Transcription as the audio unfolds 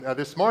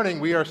This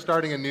morning, we are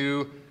starting a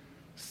new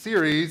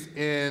series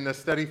in a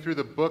study through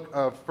the book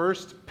of 1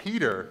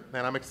 Peter,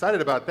 and I'm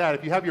excited about that.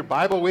 If you have your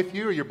Bible with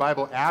you or your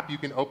Bible app, you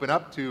can open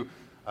up to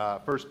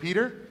 1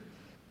 Peter.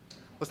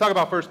 Let's talk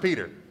about 1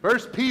 Peter. 1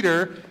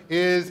 Peter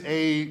is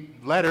a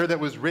letter that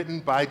was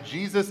written by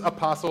Jesus'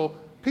 apostle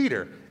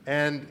Peter,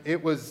 and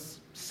it was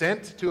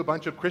sent to a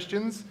bunch of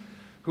Christians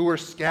who were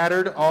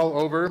scattered all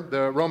over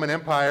the Roman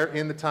Empire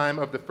in the time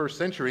of the first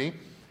century.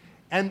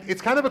 And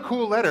it's kind of a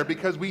cool letter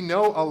because we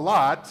know a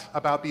lot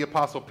about the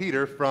Apostle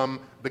Peter from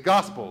the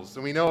Gospels,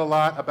 and we know a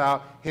lot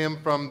about him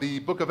from the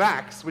book of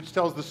Acts, which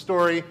tells the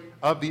story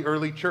of the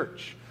early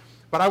church.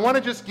 But I want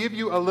to just give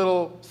you a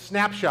little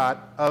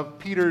snapshot of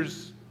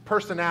Peter's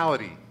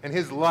personality and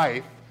his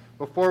life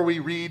before we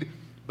read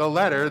the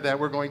letter that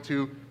we're going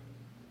to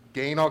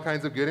gain all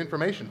kinds of good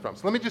information from.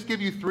 So let me just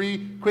give you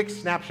 3 quick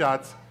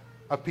snapshots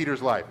of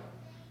Peter's life.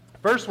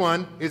 First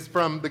one is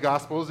from the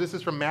Gospels. This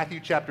is from Matthew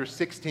chapter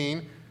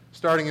 16.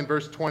 Starting in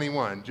verse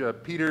 21,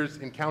 Peter's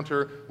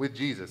encounter with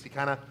Jesus. He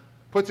kind of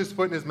puts his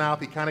foot in his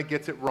mouth. He kind of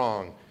gets it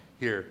wrong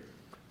here.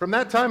 From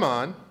that time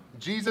on,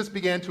 Jesus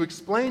began to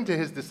explain to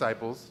his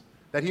disciples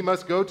that he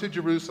must go to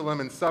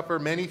Jerusalem and suffer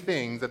many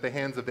things at the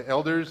hands of the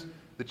elders,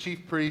 the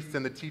chief priests,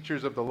 and the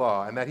teachers of the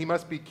law, and that he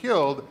must be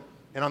killed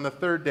and on the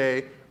 3rd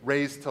day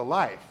raised to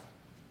life.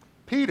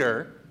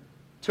 Peter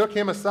took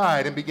him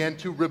aside and began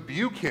to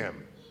rebuke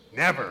him.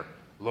 "Never,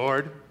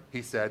 Lord,"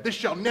 he said. "This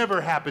shall never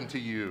happen to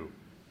you."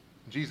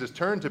 Jesus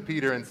turned to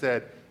Peter and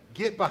said,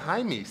 "Get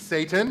behind me,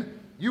 Satan.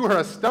 You are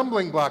a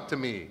stumbling block to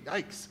me."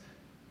 Yikes.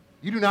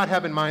 "You do not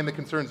have in mind the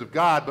concerns of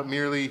God, but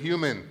merely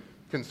human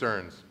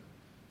concerns."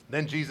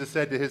 Then Jesus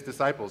said to his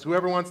disciples,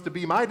 "Whoever wants to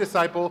be my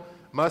disciple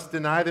must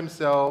deny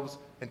themselves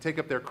and take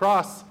up their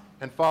cross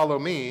and follow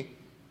me.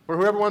 For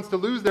whoever wants to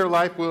save their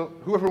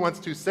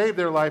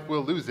life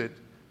will lose it,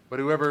 but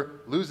whoever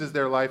loses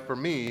their life for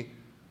me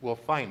will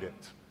find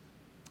it."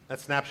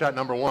 That's snapshot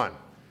number 1.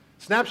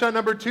 Snapshot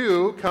number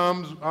 2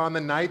 comes on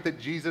the night that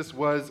Jesus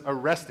was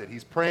arrested.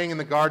 He's praying in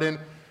the garden,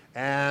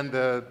 and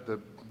the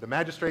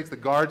magistrates, the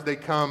guards, they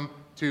come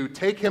to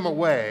take him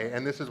away,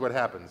 and this is what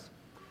happens.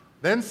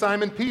 Then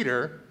Simon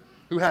Peter,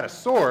 who had a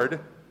sword,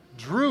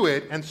 drew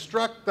it and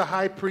struck the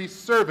high priest's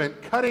servant,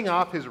 cutting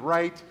off his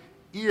right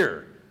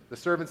ear. The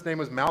servant's name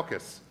was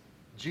Malchus.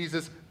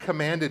 Jesus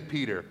commanded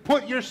Peter,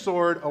 "Put your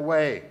sword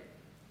away.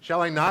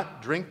 Shall I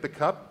not drink the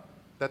cup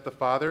that the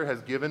Father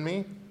has given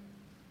me?"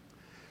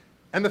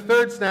 And the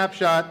 3rd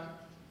snapshot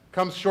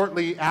comes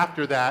shortly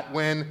after that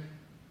when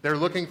they're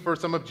looking for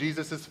some of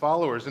Jesus'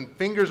 followers and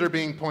fingers are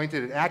being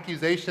pointed and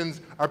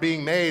accusations are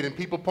being made and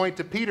people point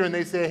to Peter and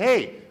they say,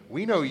 "Hey,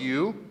 we know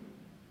you.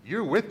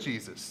 You're with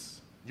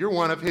Jesus. You're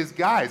one of his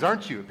guys,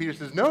 aren't you?" Peter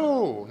says,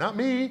 "No, not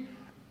me.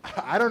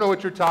 I don't know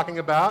what you're talking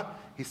about."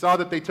 He saw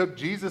that they took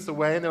Jesus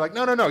away and they're like,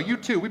 No, you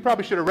too. We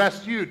probably should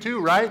arrest you too,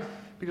 right?"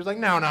 Peter's like,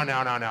 No,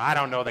 I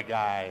don't know the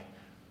guy.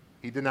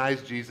 He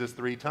denies Jesus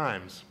 3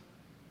 times.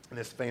 In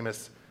this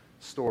famous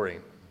story.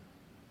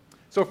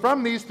 So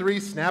from these 3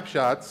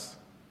 snapshots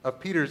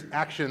of Peter's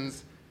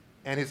actions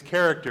and his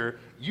character,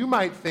 you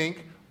might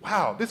think,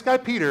 wow, this guy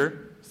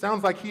Peter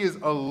sounds like he is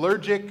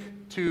allergic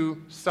to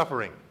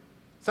suffering.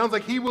 Sounds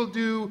like he will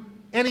do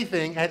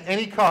anything at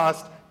any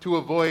cost to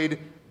avoid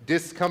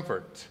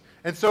discomfort.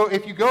 And so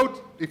if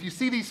you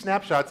see these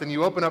snapshots and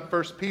you open up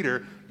 1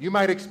 Peter, you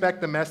might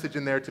expect the message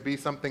in there to be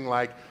something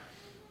like,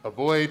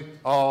 avoid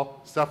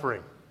all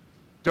suffering.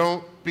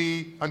 Don't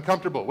be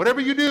uncomfortable. Whatever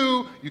you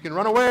do, you can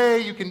run away,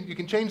 you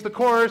can change the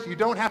course, you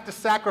don't have to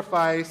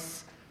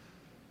sacrifice.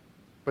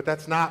 But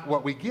that's not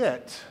what we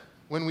get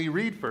when we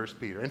read 1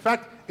 Peter. In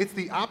fact, it's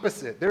the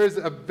opposite. There is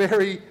a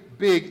very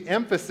big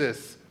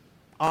emphasis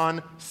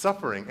on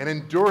suffering and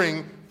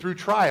enduring through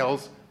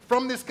trials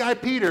from this guy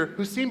Peter,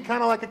 who seemed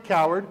kind of like a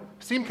coward,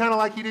 seemed kind of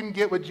like he didn't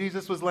get what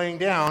Jesus was laying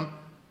down.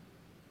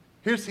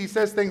 He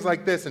says things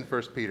like this in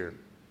 1 Peter.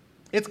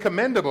 "It's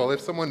commendable if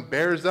someone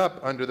bears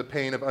up under the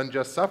pain of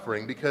unjust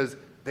suffering because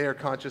they are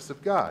conscious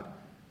of God."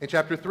 In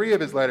chapter 3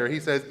 of his letter, he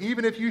says,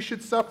 "Even if you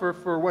should suffer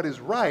for what is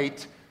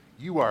right,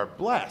 you are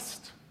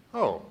blessed."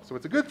 Oh, so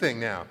it's a good thing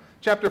now.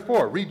 Chapter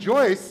 4,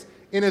 "Rejoice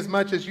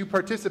inasmuch as you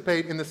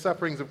participate in the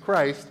sufferings of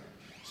Christ,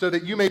 so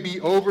that you may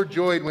be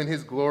overjoyed when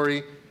his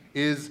glory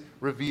is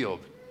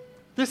revealed."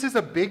 This is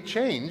a big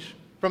change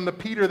from the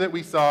Peter that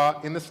we saw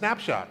in the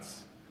snapshots.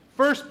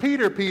 First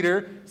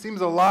Peter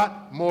seems a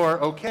lot more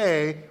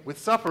okay with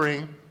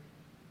suffering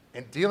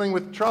and dealing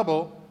with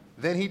trouble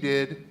than he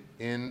did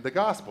in the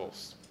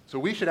Gospels. So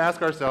we should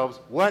ask ourselves,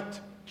 what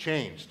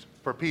changed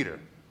for Peter?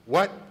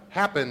 What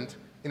happened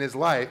in his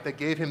life that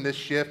gave him this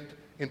shift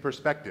in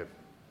perspective?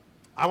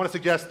 I want to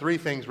suggest 3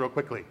 things real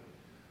quickly.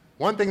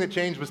 One thing that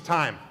changed was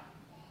time.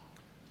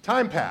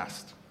 Time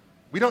passed.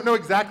 We don't know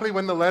exactly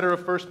when the letter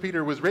of 1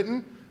 Peter was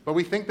written, but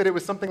we think that it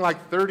was something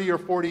like 30 or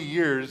 40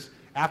 years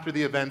after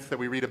the events that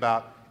we read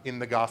about in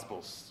the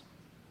Gospels.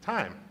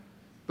 Time.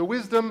 The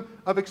wisdom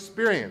of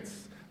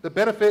experience. The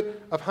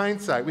benefit of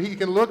hindsight. We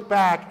can look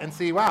back and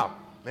see, wow,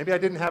 maybe I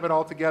didn't have it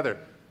all together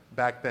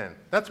back then.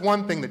 That's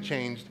one thing that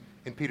changed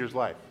in Peter's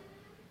life.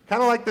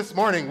 Kind of like this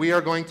morning, we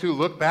are going to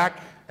look back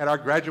at our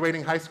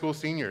graduating high school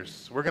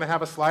seniors. We're going to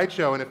have a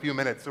slideshow in a few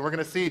minutes, and we're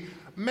going to see,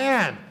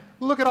 man,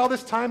 look at all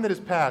this time that has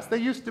passed. They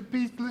used to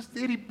be little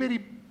itty-bitty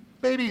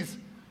babies,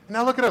 and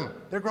now look at them.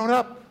 They're grown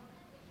up.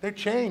 They're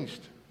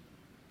changed.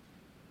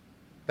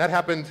 That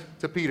happened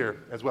to Peter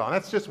as well, and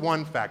that's just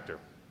one factor.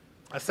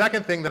 A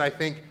second thing that I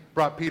think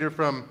brought Peter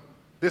from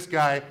this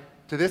guy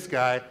to this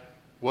guy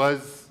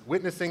was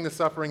witnessing the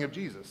suffering of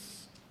Jesus.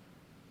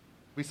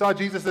 We saw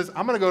Jesus says,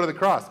 I'm going to go to the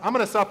cross. I'm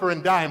going to suffer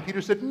and die. And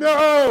Peter said,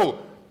 no,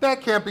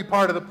 that can't be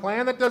part of the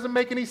plan. That doesn't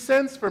make any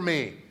sense for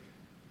me.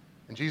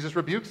 And Jesus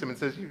rebukes him and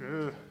says,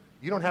 you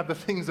don't have the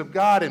things of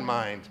God in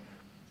mind.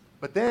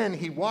 But then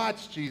he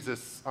watched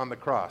Jesus on the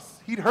cross.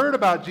 He'd heard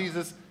about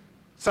Jesus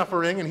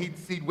suffering, and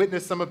he'd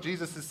witnessed some of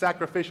Jesus'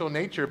 sacrificial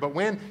nature. But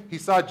when he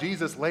saw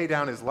Jesus lay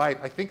down his life,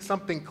 I think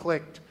something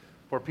clicked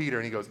for Peter,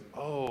 and he goes,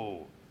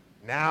 oh,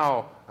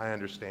 now I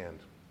understand.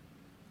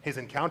 His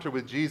encounter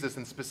with Jesus,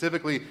 and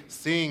specifically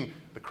seeing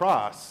the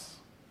cross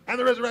and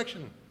the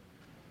resurrection.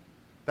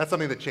 That's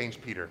something that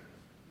changed Peter.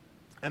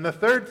 And the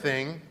third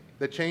thing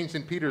that changed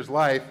in Peter's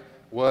life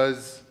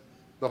was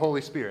the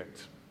Holy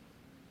Spirit.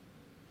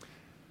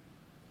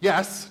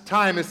 Yes,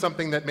 time is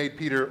something that made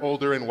Peter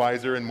older and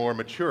wiser and more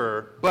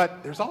mature,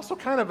 but there's also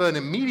kind of an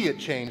immediate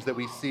change that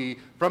we see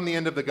from the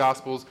end of the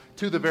Gospels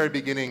to the very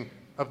beginning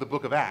of the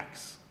book of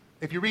Acts.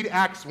 If you read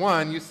Acts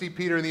 1, you see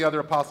Peter and the other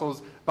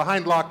apostles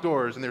behind locked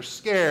doors, and they're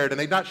scared, and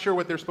they're not sure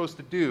what they're supposed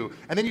to do.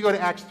 And then you go to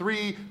Acts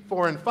 3,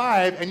 4, and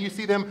 5, and you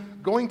see them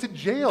going to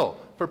jail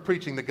for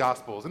preaching the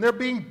Gospels. And they're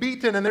being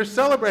beaten, and they're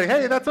celebrating.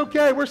 Hey, that's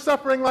okay. We're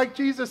suffering like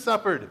Jesus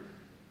suffered.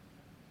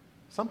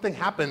 Something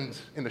happened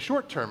in the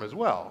short term as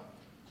well.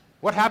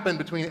 What happened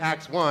between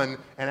Acts 1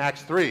 and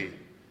Acts 3?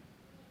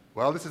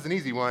 Well, this is an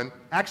easy one.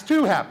 Acts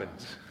 2 happened.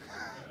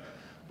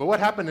 But what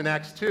happened in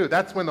Acts 2?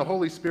 That's when the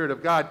Holy Spirit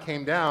of God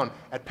came down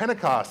at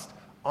Pentecost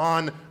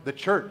on the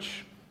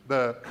church,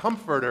 the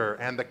comforter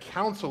and the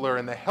counselor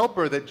and the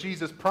helper that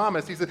Jesus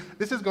promised. He said,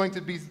 this is going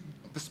to be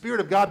the Spirit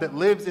of God that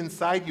lives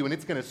inside you, and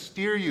it's going to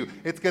steer you.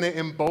 It's going to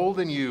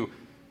embolden you.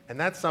 And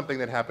that's something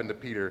that happened to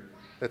Peter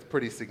that's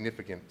pretty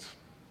significant.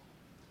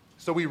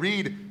 So we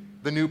read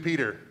the new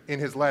Peter in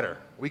his letter.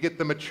 We get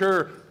the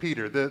mature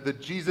Peter, the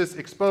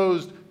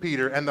Jesus-exposed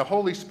Peter, and the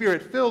Holy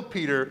Spirit-filled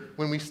Peter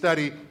when we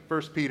study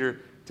 1 Peter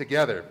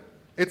together.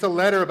 It's a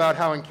letter about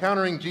how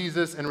encountering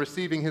Jesus and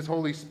receiving his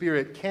Holy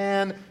Spirit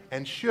can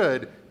and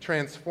should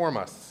transform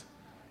us.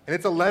 And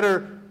it's a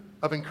letter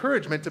of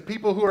encouragement to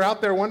people who are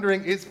out there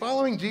wondering, is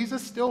following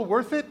Jesus still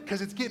worth it?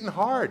 Because it's getting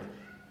hard.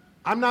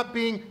 I'm not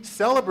being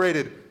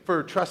celebrated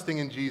for trusting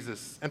in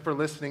Jesus and for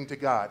listening to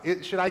God.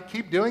 Should I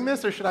keep doing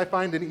this, or should I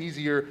find an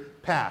easier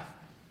path?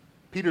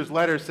 Peter's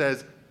letter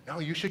says, no,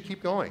 you should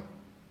keep going.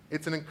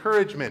 It's an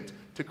encouragement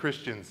to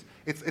Christians.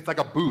 It's like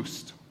a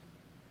boost.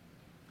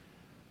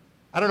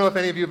 I don't know if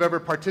any of you have ever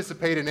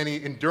participated in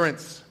any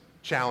endurance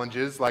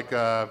challenges, like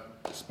a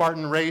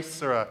Spartan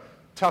race or a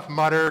Tough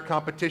Mudder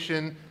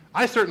competition.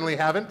 I certainly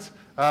haven't,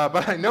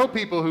 but I know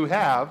people who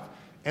have,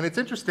 and it's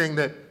interesting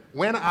that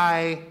when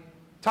I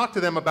talk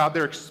to them about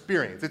their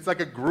experience, it's like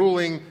a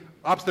grueling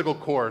obstacle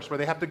course where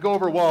they have to go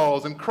over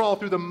walls and crawl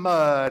through the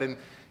mud and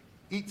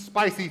eat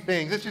spicy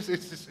things.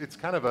 It's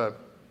kind of a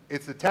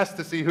test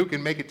to see who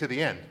can make it to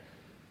the end.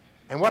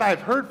 And what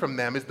I've heard from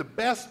them is the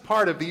best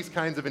part of these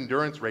kinds of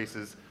endurance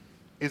races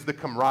is the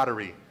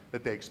camaraderie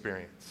that they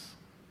experience.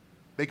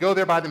 They go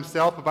there by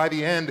themselves, but by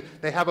the end,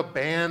 they have a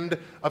band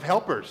of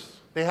helpers.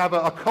 They have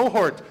a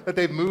cohort that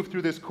they've moved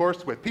through this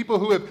course with, people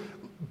who have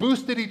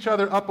boosted each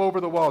other up over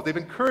the walls. They've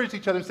encouraged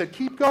each other and said,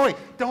 keep going,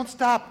 don't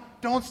stop,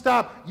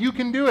 you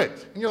can do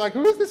it. And you're like,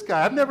 who is this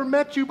guy? I've never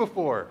met you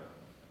before.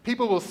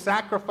 People will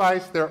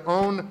sacrifice their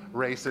own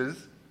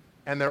races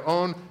and their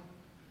own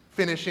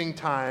finishing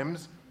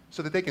times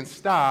so that they can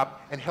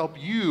stop and help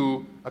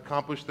you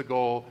accomplish the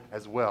goal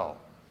as well.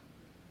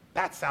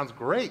 That sounds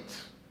great.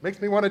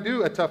 Makes me want to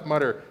do a Tough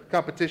Mudder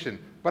competition,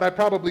 but I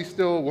probably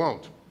still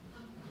won't.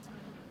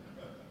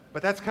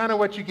 But that's kind of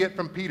what you get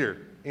from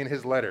Peter in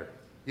his letter.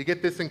 You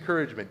get this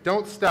encouragement.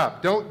 Don't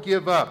stop. Don't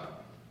give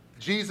up.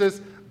 Jesus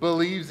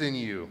believes in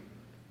you.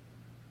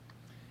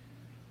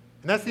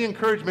 And that's the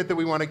encouragement that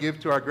we want to give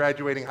to our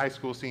graduating high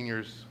school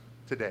seniors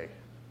today.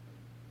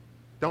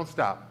 Don't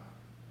stop.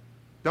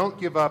 Don't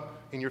give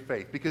up in your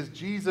faith, because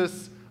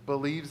Jesus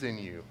believes in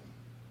you.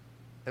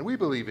 And we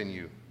believe in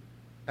you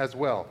as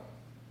well.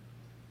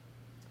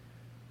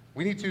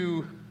 We need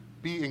to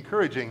be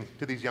encouraging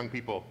to these young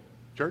people,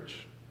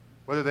 church,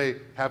 whether they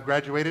have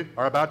graduated,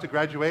 are about to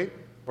graduate,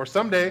 or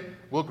someday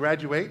will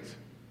graduate.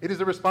 It is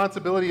the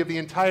responsibility of the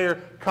entire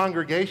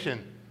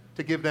congregation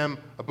to give them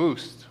a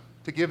boost,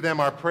 to give them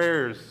our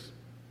prayers,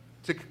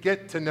 to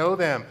get to know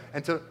them,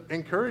 and to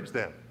encourage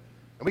them.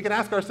 And we can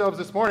ask ourselves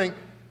this morning,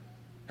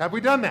 have we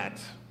done that?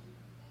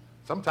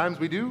 Sometimes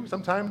we do,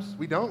 sometimes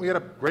we don't. We had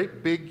a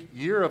great big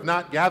year of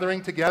not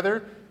gathering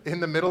together in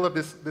the middle of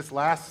this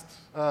last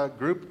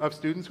group of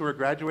students who are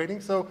graduating,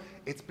 so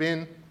it's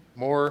been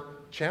more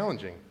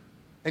challenging.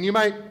 And you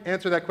might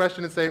answer that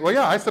question and say, well,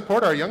 yeah, I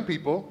support our young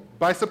people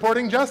by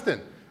supporting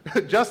Justin.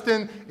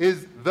 Justin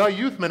is the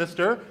youth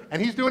minister,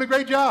 and he's doing a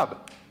great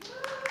job.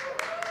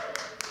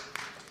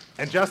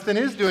 And Justin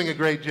is doing a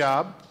great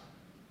job,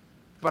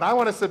 but I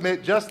want to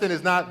submit Justin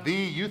is not the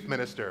youth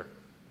minister.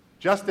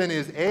 Justin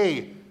is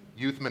a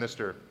youth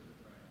minister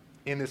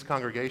in this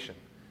congregation.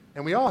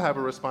 And we all have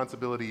a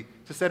responsibility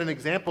to set an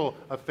example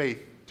of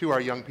faith to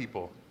our young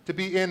people, to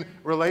be in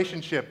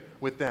relationship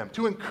with them,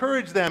 to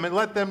encourage them and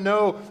let them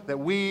know that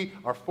we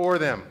are for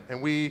them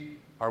and we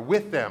are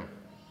with them.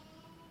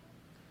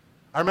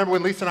 I remember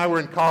when Lisa and I were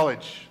in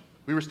college,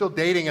 we were still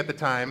dating at the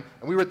time,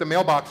 and we were at the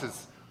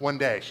mailboxes one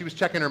day. She was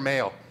checking her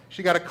mail.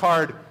 She got a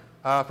card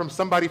from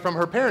somebody from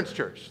her parents'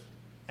 church.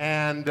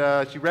 And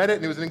she read it,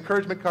 and it was an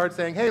encouragement card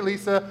saying, "Hey,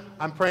 Lisa,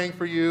 I'm praying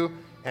for you,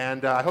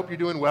 and I hope you're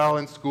doing well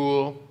in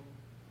school."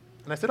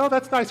 And I said, "Oh,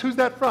 that's nice. Who's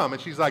that from?"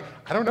 And she's like,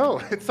 "I don't know.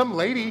 It's some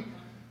lady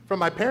from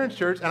my parents'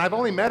 church, and I've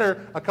only met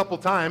her a couple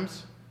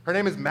times. Her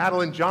name is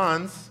Madeline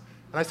Johns."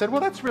 And I said,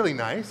 "Well, that's really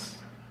nice.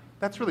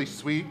 That's really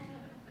sweet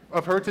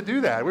of her to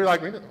do that." We were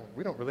like,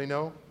 we don't really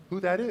know who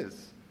that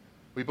is.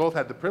 We both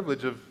had the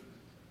privilege of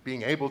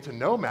being able to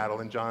know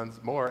Madeline Johns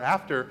more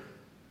after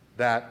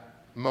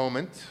that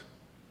moment.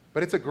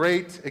 But it's a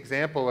great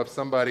example of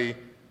somebody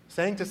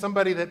saying to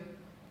somebody that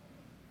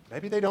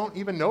maybe they don't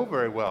even know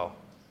very well,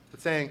 but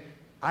saying,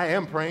 "I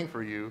am praying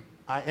for you,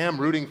 I am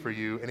rooting for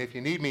you, and if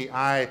you need me,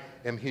 I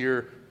am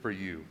here for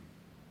you."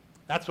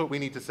 That's what we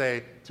need to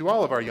say to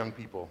all of our young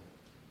people,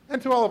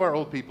 and to all of our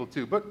old people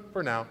too, but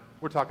for now,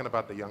 we're talking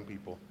about the young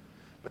people.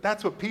 But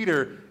that's what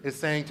Peter is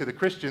saying to the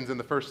Christians in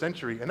the first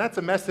century, and that's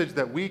a message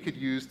that we could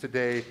use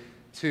today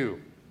too.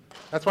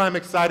 That's why I'm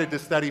excited to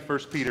study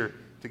 1 Peter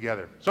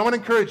together. So I want to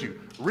encourage you,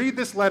 read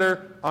this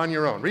letter on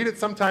your own. Read it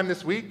sometime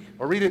this week,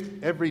 or read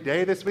it every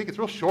day this week. It's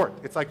real short.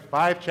 It's like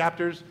 5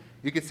 chapters.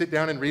 You can sit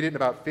down and read it in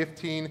about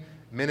 15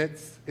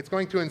 minutes. It's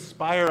going to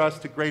inspire us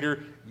to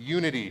greater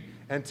unity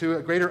and to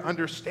a greater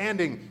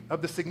understanding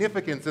of the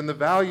significance and the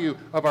value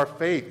of our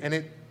faith, and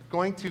it's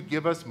going to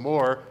give us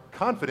more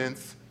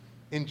confidence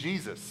in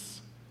Jesus,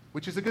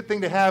 which is a good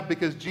thing to have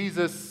because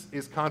Jesus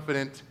is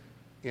confident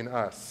in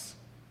us.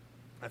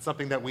 That's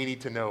something that we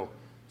need to know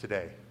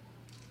today.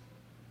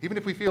 Even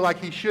if we feel like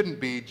he shouldn't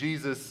be,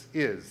 Jesus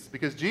is,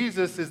 because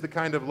Jesus is the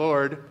kind of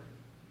Lord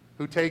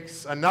who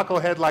takes a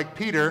knucklehead like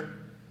Peter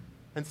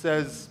and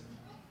says,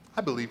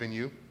 "I believe in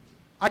you.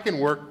 I can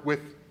work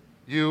with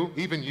you,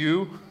 even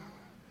you."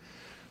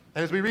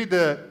 And as we read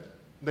the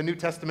New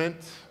Testament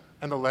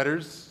and the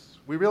letters,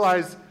 we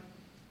realize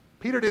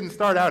Peter didn't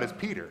start out as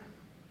Peter.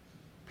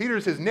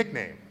 Peter's his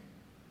nickname.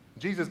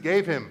 Jesus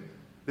gave him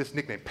this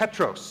nickname,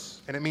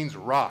 Petros, and it means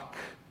rock.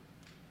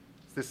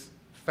 It's this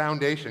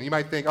foundation. You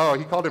might think, oh,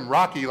 he called him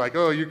Rocky, like,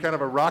 oh, you're kind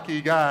of a rocky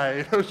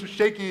guy,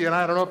 shaky, and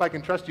I don't know if I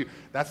can trust you.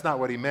 That's not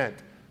what he meant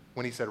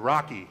when he said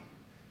rocky.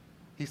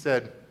 He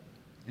said,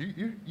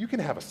 you can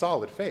have a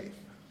solid faith.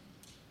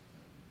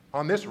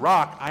 On this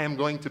rock, I am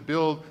going to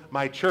build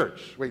my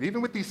church. Wait,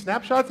 even with these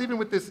snapshots, even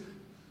with this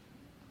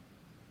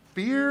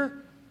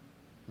fear,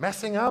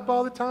 messing up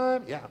all the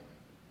time? Yeah.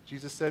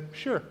 Jesus said,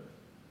 sure,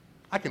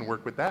 I can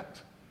work with that.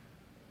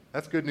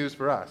 That's good news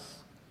for us.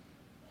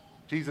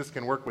 Jesus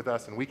can work with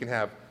us, and we can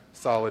have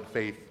solid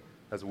faith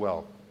as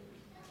well.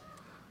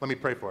 Let me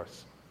pray for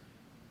us.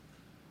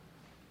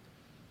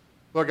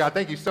 Lord God,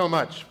 thank you so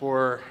much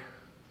for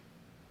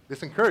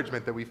this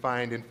encouragement that we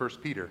find in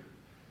 1 Peter.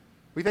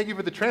 We thank you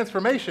for the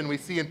transformation we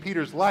see in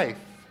Peter's life.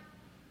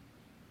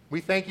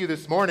 We thank you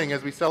this morning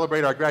as we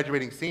celebrate our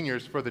graduating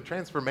seniors for the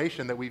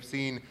transformation that we've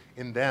seen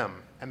in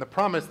them and the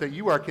promise that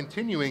you are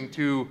continuing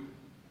to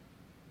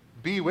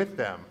be with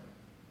them,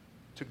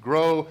 to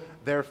grow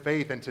their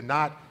faith and to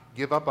not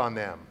give up on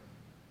them.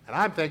 And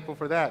I'm thankful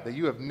for that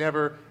you have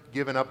never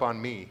given up on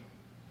me.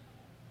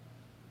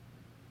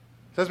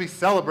 So as we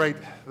celebrate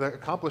the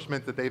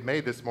accomplishment that they've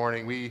made this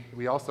morning,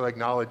 we also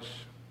acknowledge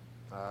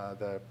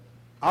the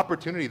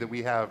opportunity that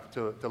we have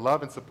to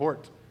love and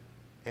support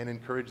and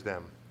encourage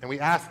them. And we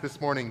ask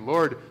this morning,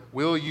 Lord,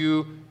 will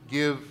you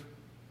give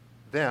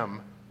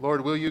them,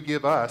 Lord, will you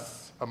give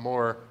us a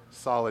more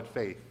solid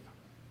faith?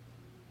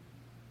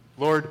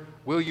 Lord,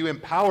 will you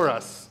empower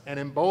us and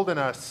embolden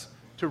us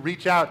to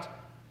reach out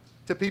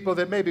to people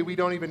that maybe we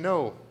don't even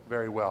know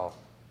very well,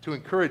 to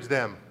encourage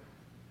them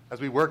as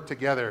we work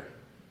together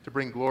to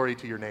bring glory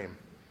to your name.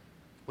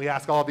 We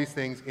ask all these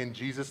things in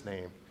Jesus'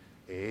 name.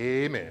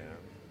 Amen.